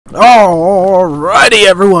Alrighty,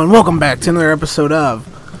 everyone, welcome back to another episode of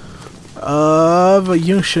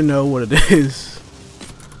you should know what it is.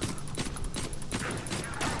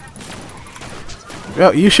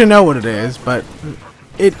 Well, you should know what it is, but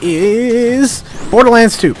it is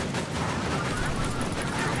Borderlands 2.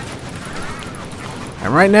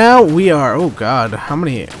 And right now we are, oh god, how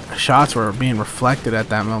many shots were being reflected at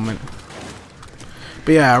that moment.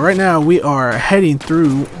 But yeah, right now we are heading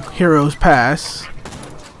through Heroes Pass.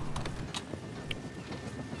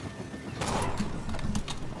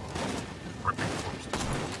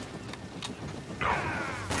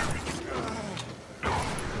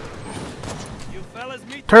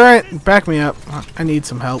 Turret, back me up. I need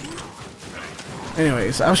some help.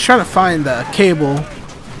 Anyways, I was trying to find the cable,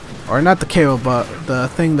 or not the cable, but the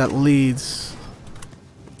thing that leads.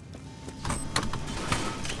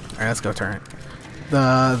 Alright, let's go turret.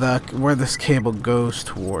 The where this cable goes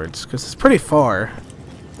towards, because it's pretty far.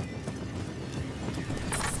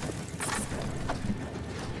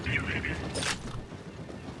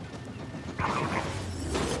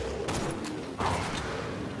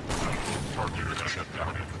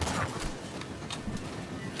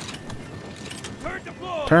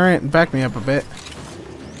 Turret, back me up a bit.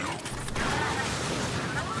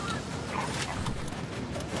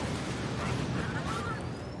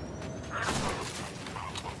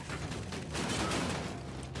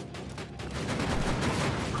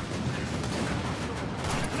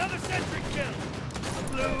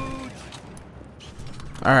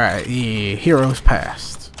 Alright, the Heroes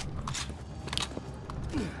passed.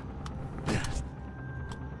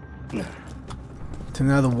 So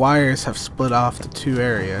now the wires have split off to two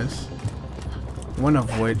areas, one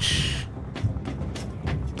of which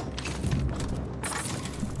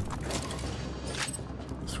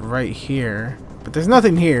is right here, but there's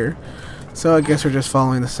nothing here, so I guess we're just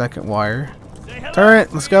following the second wire.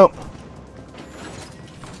 Turret, let's go.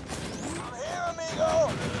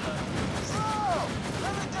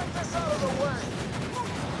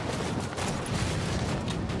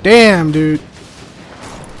 Damn, dude.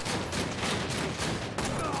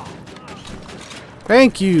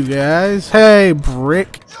 Thank you, guys. Hey,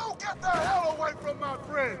 brick. You get the hell away from my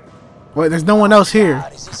friend. Wait, there's no one else here.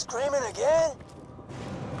 God, is he screaming again?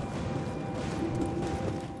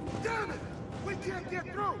 Damn it! We can't get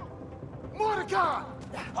through. Mordecai!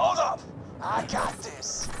 Hold up. I got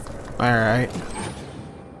this. Alright.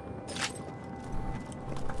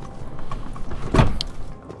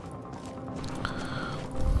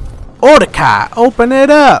 Mordecai, open it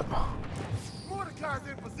up. Mordecai's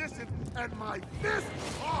in position and my fists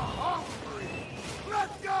are hungry.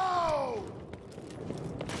 Let's go!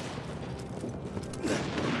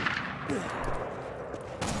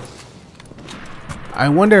 I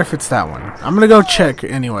wonder if it's that one. I'm gonna go check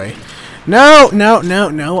anyway. No.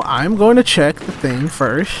 I'm going to check the thing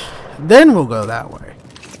first. Then we'll go that way.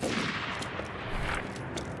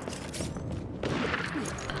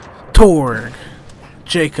 Torg.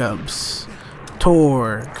 Jacobs.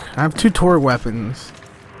 Torg. I have two Torg weapons.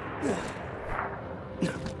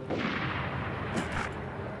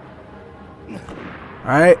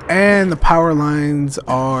 Alright, and the power lines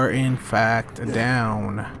are in fact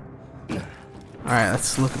down. Alright,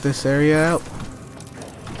 let's look at this area out.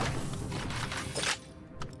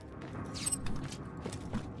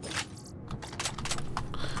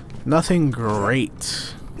 Nothing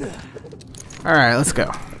great. Alright, let's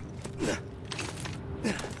go.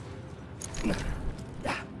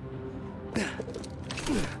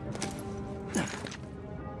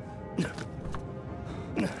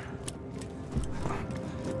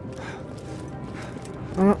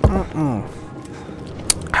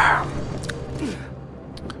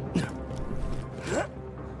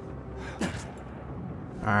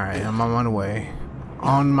 Alright, I'm on my way.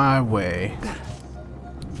 On my way.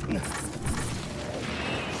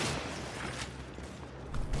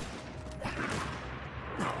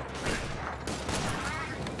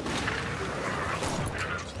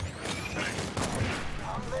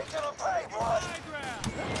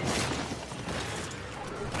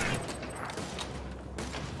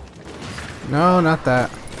 No, not that.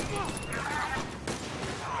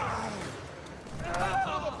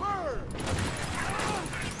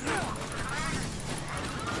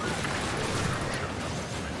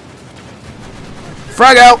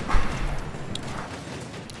 Frag out!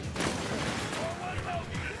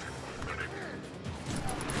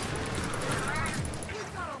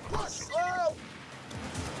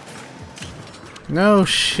 No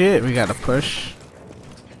shit, we gotta push.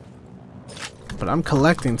 But I'm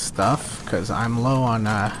collecting stuff because I'm low on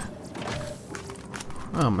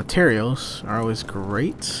materials are always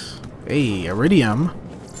great. Hey, iridium.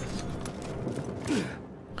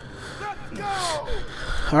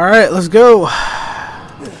 Alright, let's go.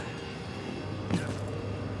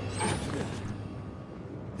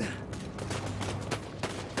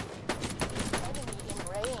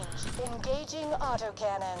 Engaging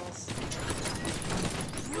autocannons.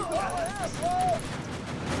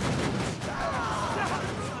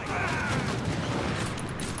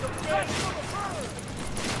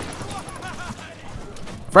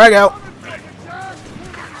 Frag out.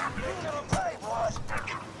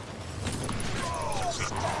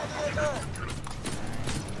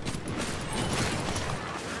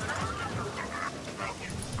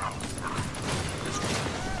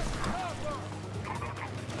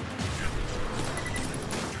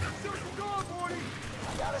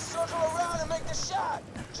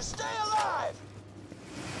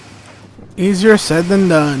 Easier said than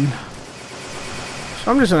done.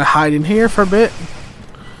 So I'm just gonna hide in here for a bit.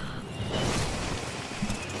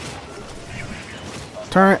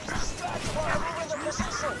 Turret.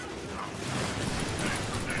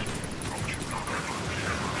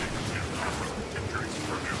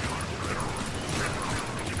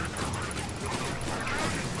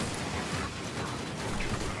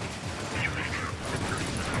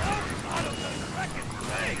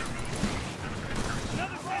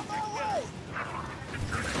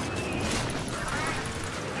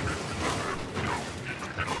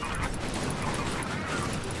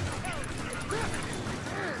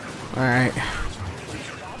 Alright.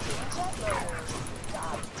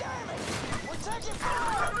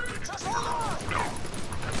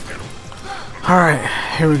 Alright,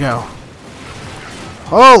 here we go.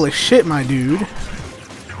 Holy shit, my dude.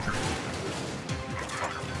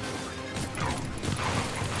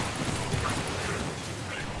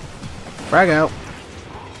 Frag out.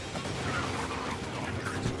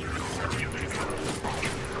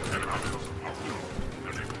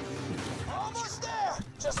 Almost there.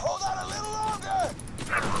 Just hold on a little longer.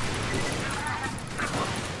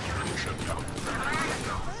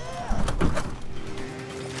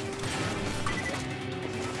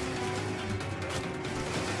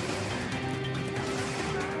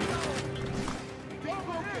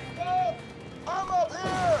 I'm up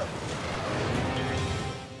here.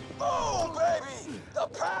 Boom, baby. The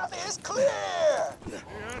path is clear. The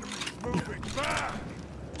enemy's moving back.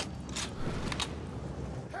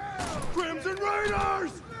 Crimson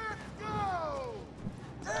Raiders! Let's go!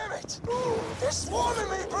 Damn it! They're swarming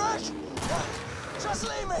me, Brick! Just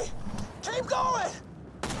leave me! Keep going!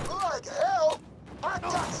 Like hell! I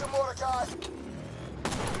got some Mordecai!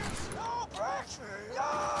 No, Brick!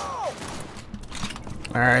 No!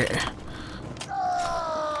 Alright.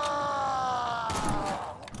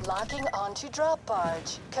 Locking onto drop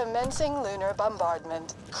barge. Commencing lunar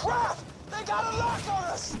bombardment. Crap! They got a lock on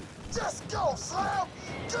us! Just go, Slam!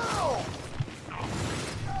 Go!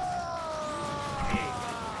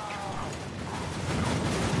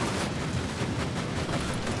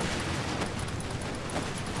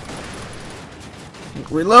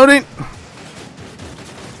 Reloading.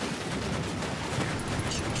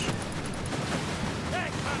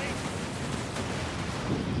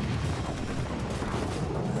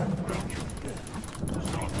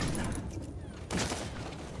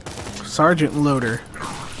 Sergeant Loader.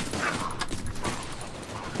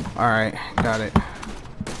 Alright, got it.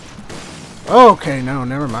 Okay, no,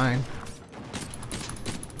 never mind.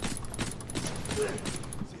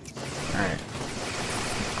 Alright.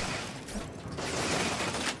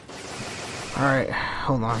 Alright,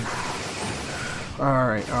 hold on.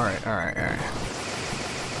 Alright.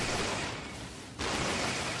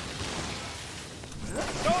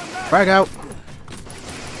 Frag out.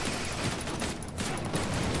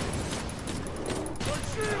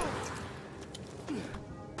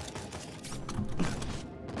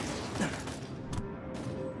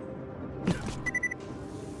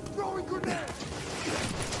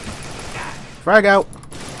 Frag out.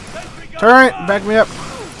 Turret, back me up.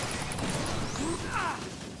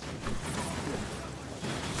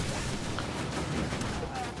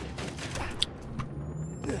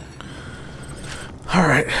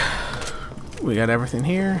 Alright. We got everything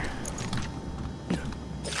here.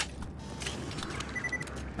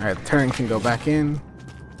 Alright, the turret can go back in.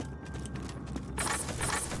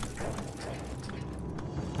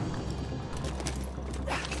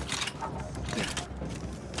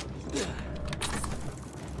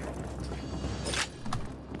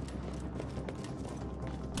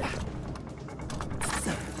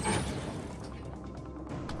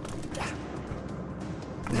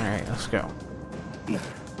 Alright, let's go.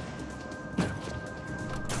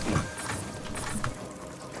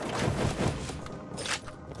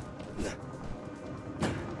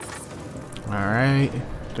 Alright.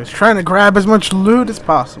 Just trying to grab as much loot as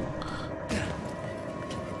possible.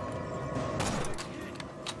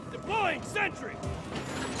 Deploying sentry.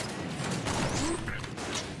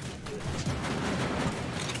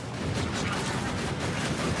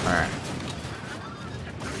 Alright.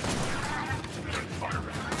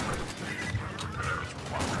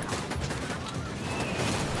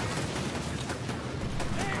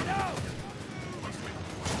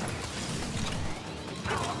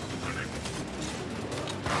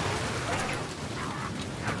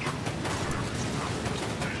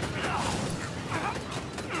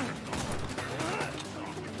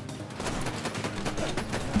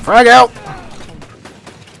 Frag out!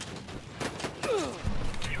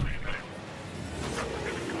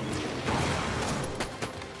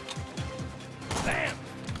 Bam.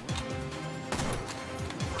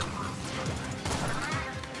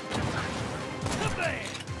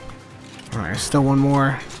 Alright, still one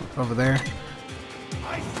more over there.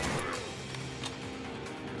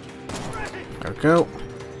 There we go.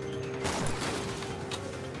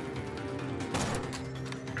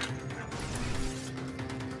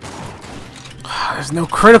 There's no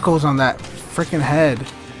criticals on that freaking head.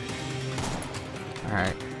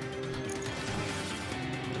 Alright.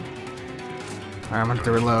 Alright, I'm gonna have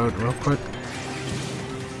to reload real quick.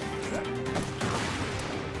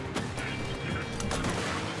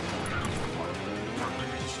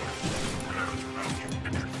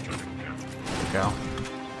 There we go.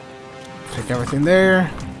 Take everything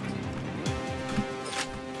there.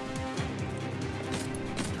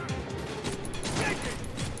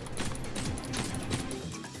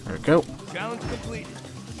 There we go. Challenge completed.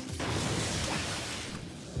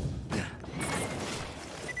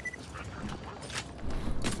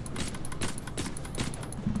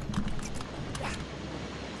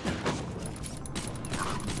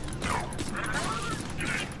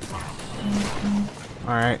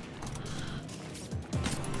 All right.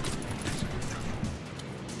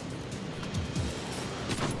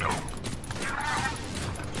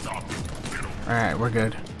 All right, we're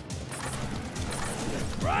good.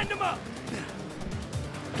 Grind them up.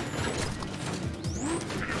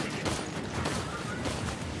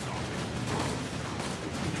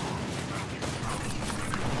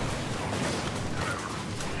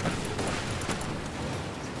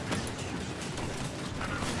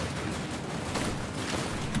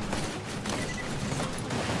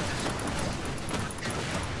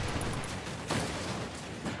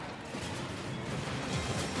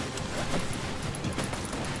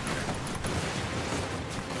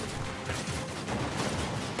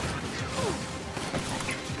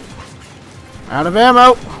 Out of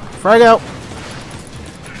ammo. Frag out.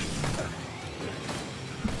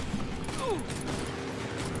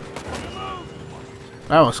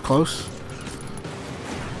 That was close.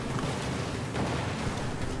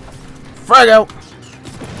 Frag out.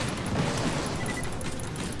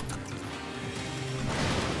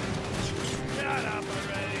 Shut up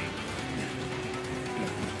already.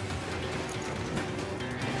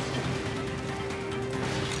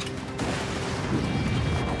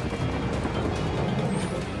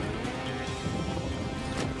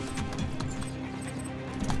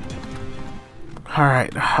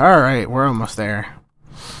 All right, we're almost there.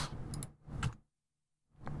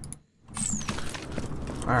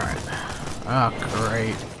 All right. Oh,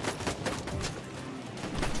 great.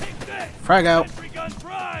 Take this. Frag out. Sentry gun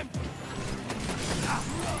prime.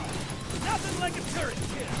 Nothing like a turret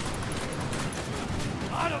kill.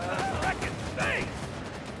 Out of the frickin' face.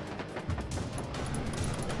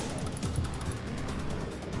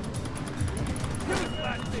 Give us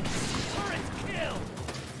that thing. Turret kill.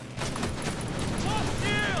 One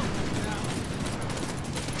kill.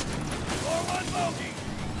 Or one bogey.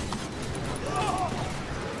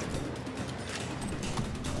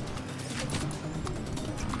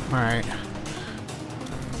 All right.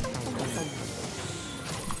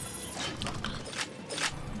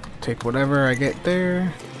 Take whatever I get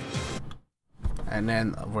there. And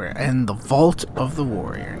then we're in the Vault of the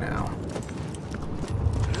Warrior now.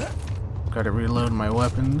 Gotta reload my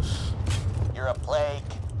weapons. You're a plague,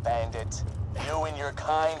 bandit. You and your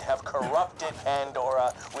kind have corrupted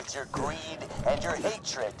Pandora with your greed and your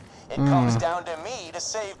hatred. It comes down to me to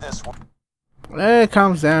save this world. It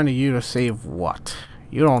comes down to you to save what?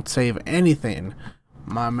 You don't save anything,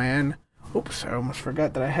 my man. Oops, I almost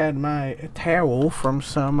forgot that I had my towel from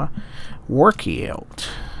some workout.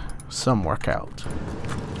 Some workout.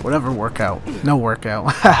 Whatever workout. No workout.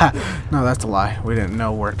 No, that's a lie. We didn't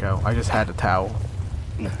know workout. I just had a towel.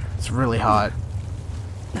 It's really hot.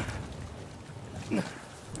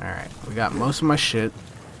 Alright, we got most of my shit.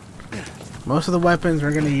 Most of the weapons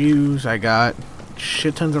we're gonna use, I got.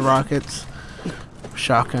 shit tons of rockets,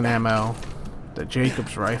 shotgun ammo, the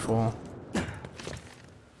Jacobs rifle.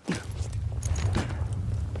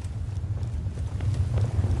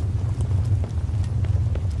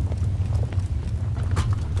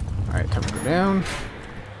 Alright, time to go down.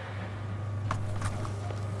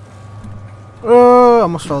 Oh,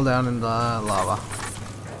 almost fell down in the lava.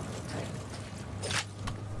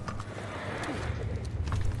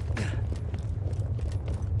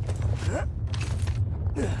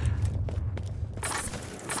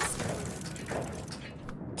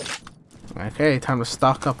 Okay, time to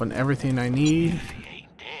stock up on everything I need.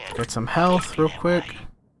 Get some health real quick.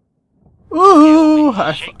 Ooh!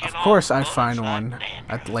 Of course I find one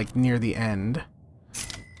at like near the end.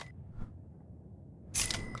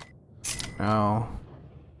 Oh,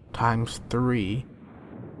 ×3.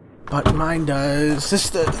 But mine does.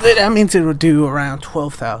 That means it would do around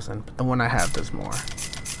 12,000. But the one I have does more.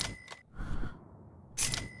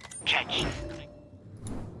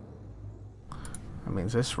 That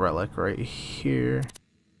means this relic right here.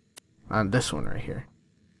 This one right here.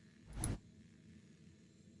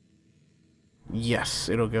 Yes,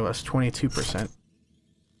 it'll give us 22%.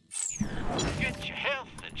 Get your health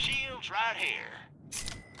and shields right here.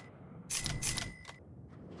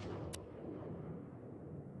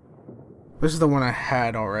 This is the one I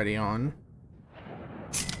had already on.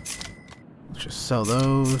 Let's just sell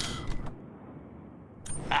those.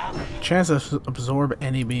 Chance to absorb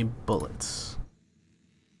enemy bullets.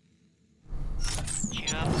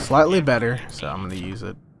 Slightly better, so I'm gonna use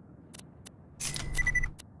it.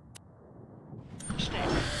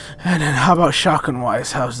 And then how about shotgun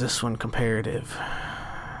wise? How's this one comparative?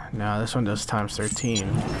 No, this one does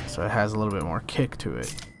 ×13, so it has a little bit more kick to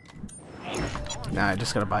it. Now I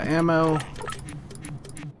just gotta buy ammo.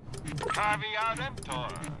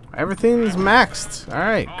 Everything's maxed.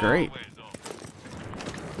 Alright, great.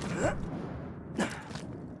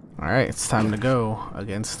 Alright, it's time to go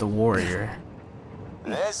against the warrior.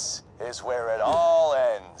 This is where it all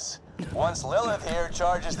ends. Once Lilith here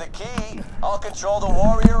charges the key, I'll control the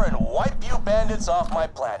warrior and wipe you bandits off my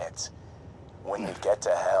planet. When you get to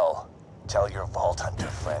hell, tell your Vault Hunter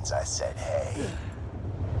friends I said hey.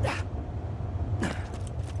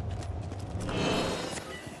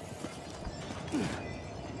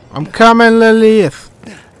 I'm coming, Lilith.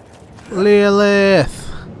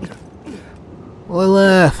 Lilith.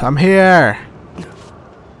 Lilith, I'm here.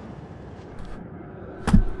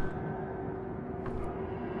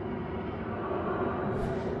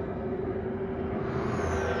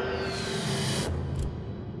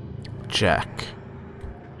 Jack.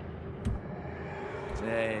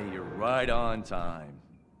 Hey, you're right on time.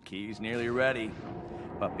 Key's nearly ready.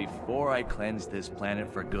 But before I cleanse this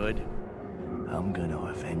planet for good, I'm gonna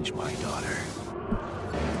avenge my daughter.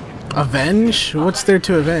 Avenge? What's there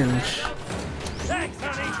to avenge? Thanks,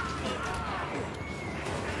 honey!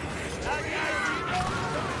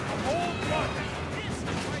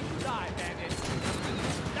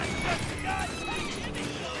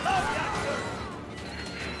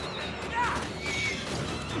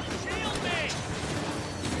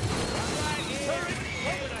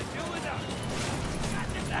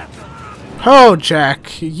 Oh,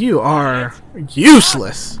 Jack, you are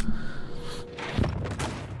useless.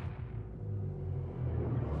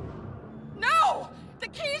 No! The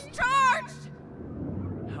key's charged!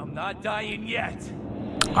 I'm not dying yet.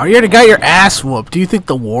 Oh, you already got your ass whooped. Do you think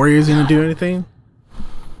the warrior's gonna do anything?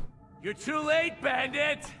 You're too late,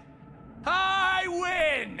 bandit! I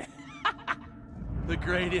win! The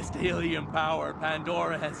greatest alien power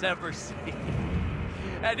Pandora has ever seen.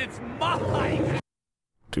 And it's mine!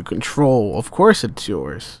 To control. Of course it's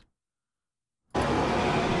yours.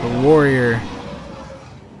 The warrior.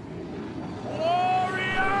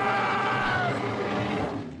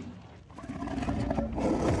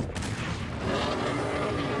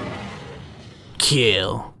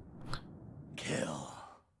 Kill. Kill.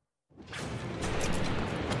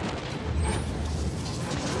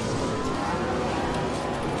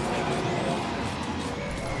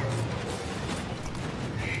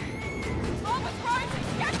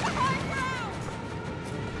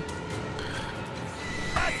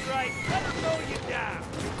 That's right, let her mow you down.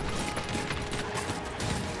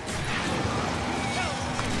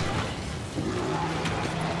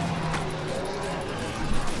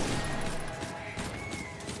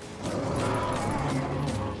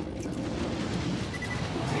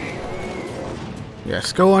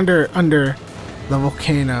 Yes, go under the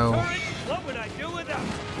volcano. What would I do without you?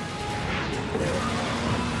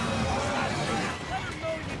 Let her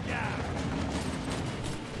mow you down.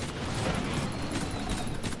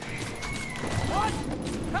 What?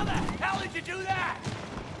 How the hell did you do that!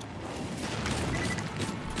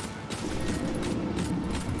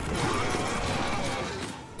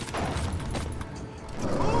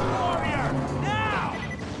 Warrior, now!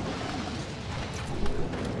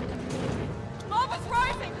 Lava's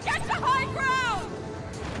rising! Get to high ground!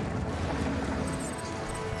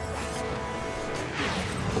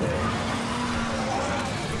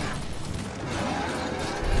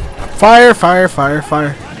 Fire, fire, fire,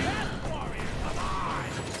 fire.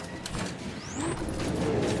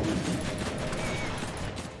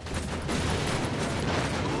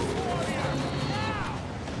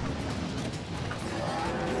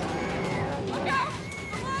 Look out!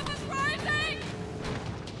 The lava's rising!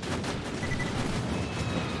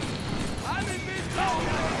 I'm in mid-zone!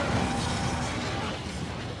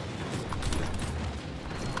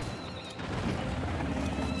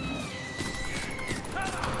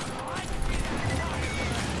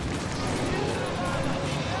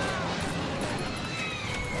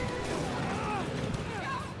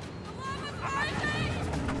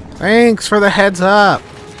 Thanks for the heads up.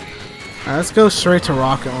 Alright, let's go straight to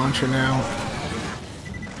rocket launcher now.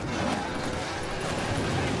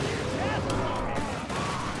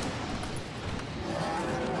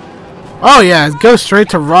 Oh yeah, go straight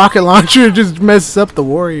to rocket launcher. It just messes up the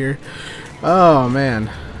warrior. Oh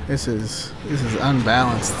man, this is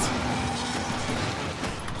unbalanced.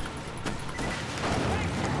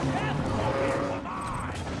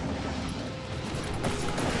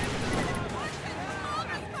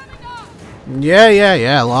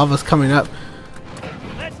 Yeah, lava's coming up.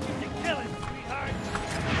 Let's get to killing, sweetheart!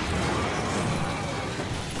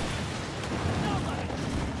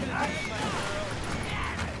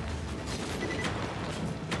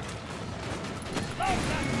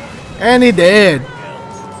 And he did.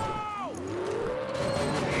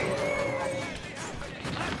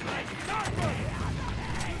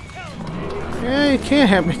 Yeah, you can't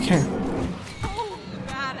have me, can't. Oh,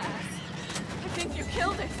 badass. I think you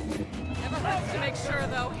killed it. Never hurts to make sure,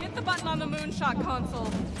 though. Hit the button on the moonshot console.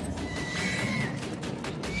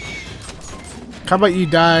 How about you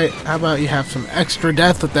die? How about you have some extra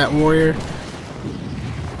death with that warrior?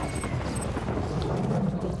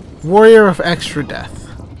 Warrior of extra death.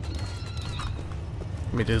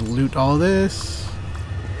 Let me just loot all this.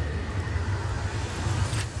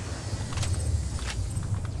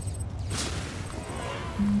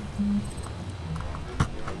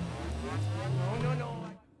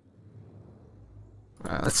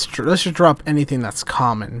 Let's just drop anything that's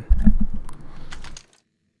common.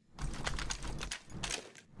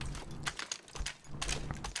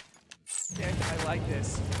 I like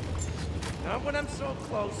this. Not when I'm so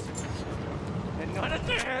close. And not at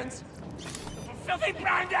the hands of a filthy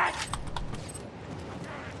bandit!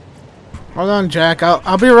 Hold on, Jack.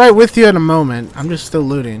 I'll be right with you in a moment. I'm just still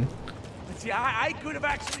looting. But see, I could have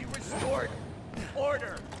actually restored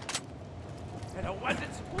order. And I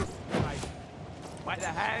wasn't supposed to die by the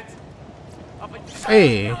hands of a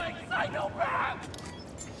Hey. psychopath!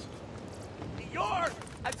 You're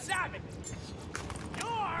a savage!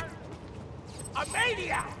 You're a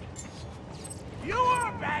maniac! You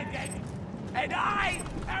are a bandit! And I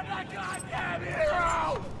am the goddamn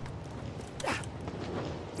hero!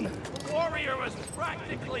 The warrior was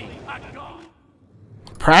practically a god.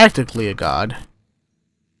 Practically a god.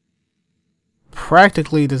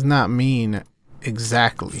 Practically does not mean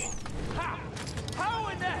exactly. How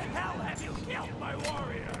in the hell have you killed my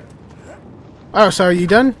warrior? Oh, so are you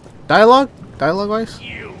done? Dialogue? Dialogue-wise?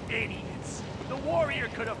 You idiots! The warrior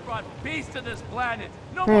could have brought peace to this planet.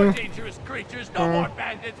 No more dangerous creatures, no more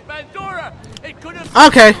bandits. Pandora! It could have...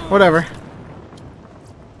 Okay, whatever.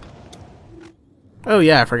 Oh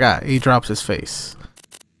yeah, I forgot. He drops his face.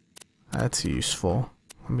 That's useful.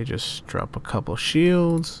 Let me just drop a couple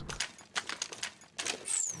shields.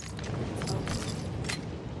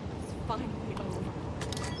 Finally over.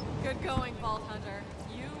 Good going, Vault Hunter.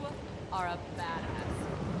 You are a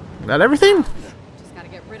badass. Is that everything? Just gotta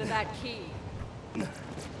get rid of that key.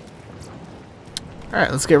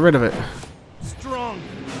 Alright, let's get rid of it. Strong.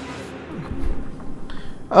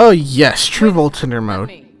 Oh yes, true Vault Hunter mode.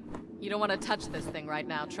 Me. You don't want to touch this thing right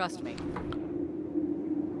now, trust me.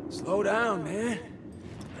 Slow down, man.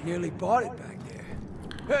 I nearly bought it back there.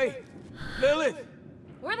 Hey, Lilith!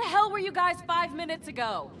 Where the hell were you guys 5 minutes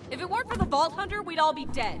ago? If it weren't for the Vault Hunter, we'd all be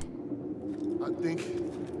dead. I think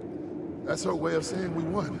that's her way of saying we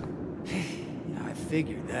won. I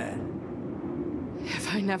figured that.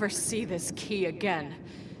 If I never see this key again,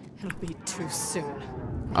 it'll be too soon.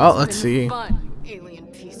 Oh, let's Been see. Fun, alien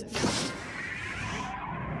piece of shit.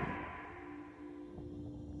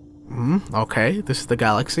 Okay, this is the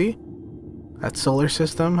galaxy. That solar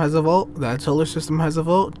system has a vault. That solar system has a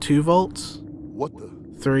vault. 2 vaults. What the?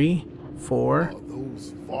 3, 4. Are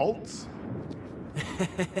those vaults?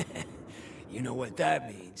 You know what that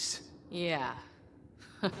means. Yeah.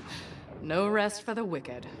 No rest for the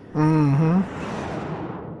wicked. Mm-hmm.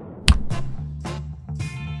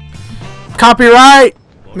 Copyright!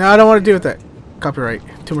 No, I don't want to deal with that. Copyright.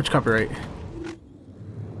 Too much copyright.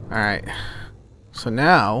 Alright. So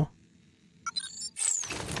now...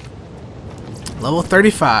 level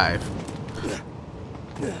 35.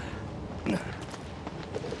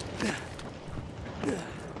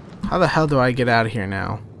 How the hell do I get out of here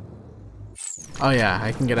now? Oh yeah,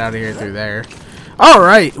 I can get out of here through there.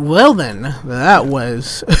 Alright, well then, that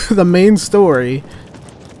was the main story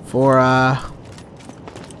for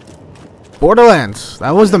Borderlands.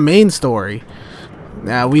 That was the main story.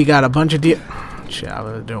 Now we got a bunch of shit,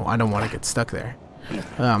 I don't want to get stuck there.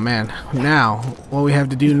 Oh man. Now, what we have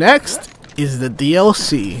to do next is the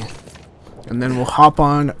DLC. And then we'll hop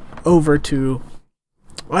on over to...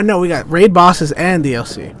 oh no, we got raid bosses and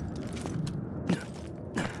DLC.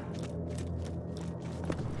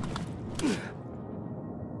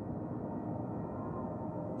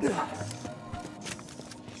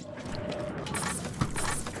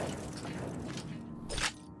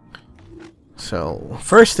 So,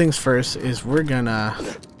 first things first is we're gonna...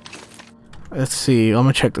 let's see, I'm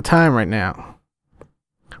gonna check the time right now.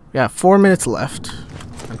 We got 4 minutes left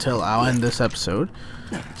until I'll end this episode.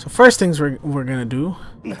 So first things we're gonna do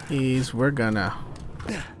is we're gonna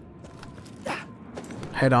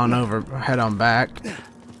head on back.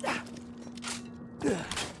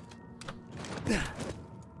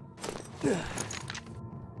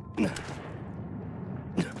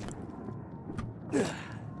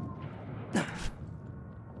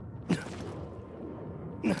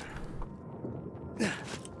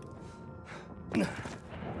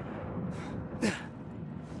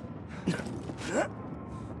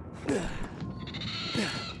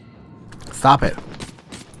 Stop it.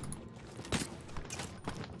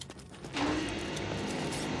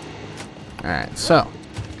 Alright, so.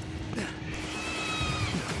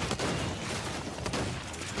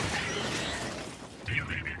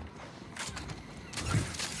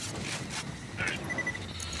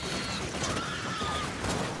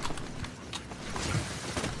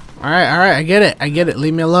 Alright, I get it.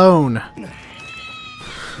 Leave me alone.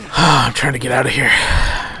 I'm trying to get out of here.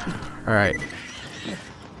 Alright.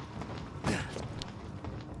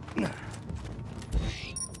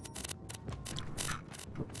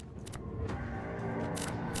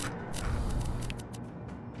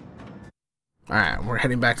 Alright, we're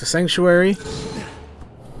heading back to Sanctuary.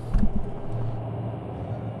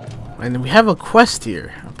 And we have a quest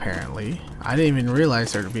here, apparently. I didn't even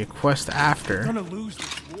realize there would be a quest after. We're gonna lose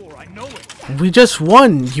this war, I know it. We just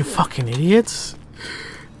won, you fucking idiots.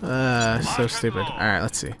 So stupid. Alright,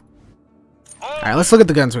 let's see. Alright, let's look at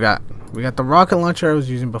the guns we got. We got the rocket launcher I was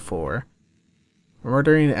using before.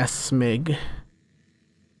 Murdering a Smig.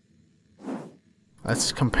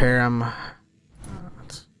 Let's compare them.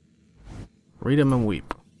 Read them and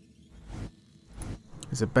weep.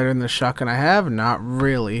 Is it better than the shotgun I have? Not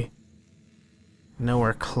really.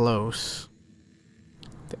 Nowhere close.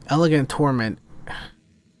 The Elegant Torment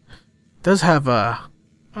does have a...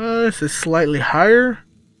 this is slightly higher.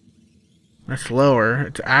 That's lower.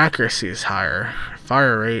 Its accuracy is higher.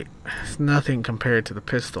 Fire rate is nothing compared to the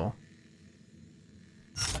pistol.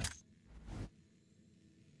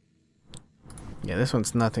 Yeah, this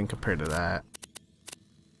one's nothing compared to that.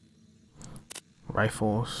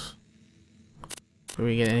 Rifles. Do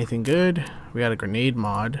we get anything good? We got a grenade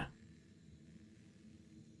mod.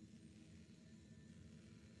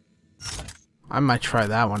 I might try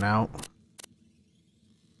that one out.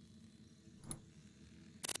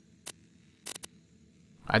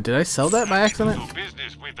 Did I sell that by accident? Do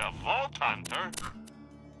business with the Vault Hunter.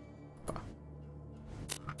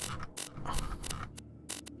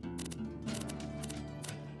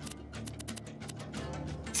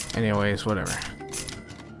 Anyways, whatever.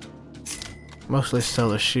 Mostly sell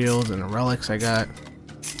the shields and the relics I got.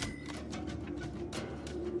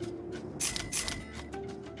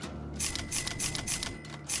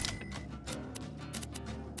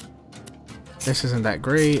 This isn't that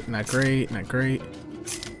great, not great, not great,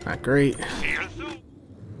 not great.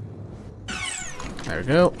 There we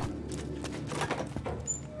go.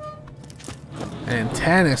 And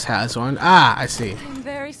Tannis has one. Ah, I see. I'm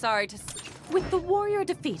very sorry to... With the warrior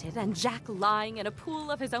defeated and Jack lying in a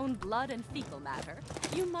pool of his own blood and fecal matter,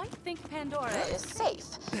 you might think Pandora Is safe.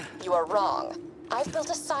 You are wrong. I've built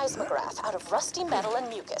a seismograph out of rusty metal and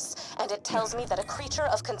mucus, and it tells me that a creature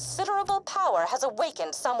of considerable power has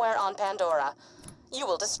awakened somewhere on Pandora. You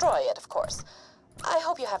will destroy it, of course. I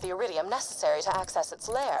hope you have the iridium necessary to access its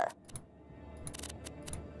lair.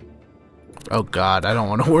 Oh god, I don't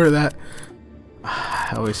want to wear that.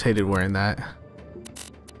 I always hated wearing that.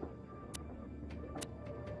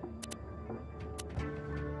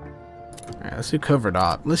 Alright, let's do covered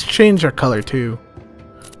op. Let's change our color too.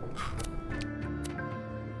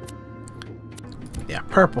 Yeah,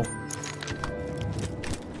 purple.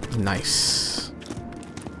 Nice.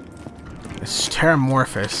 It's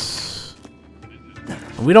Terramorphous.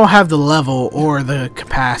 We don't have the level or the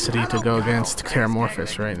capacity to go against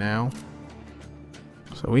Terramorphous right now.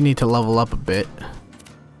 So we need to level up a bit.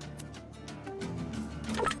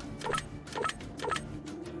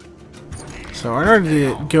 So in order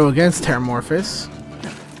to go against Terramorphous,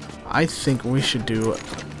 I think we should do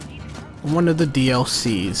one of the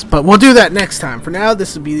DLCs. But we'll do that next time. For now,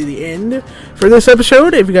 this will be the end for this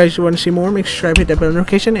episode. If you guys want to see more, make sure to hit that bell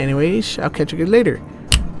notification. Anyways, I'll catch you guys later.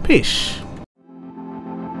 Peace.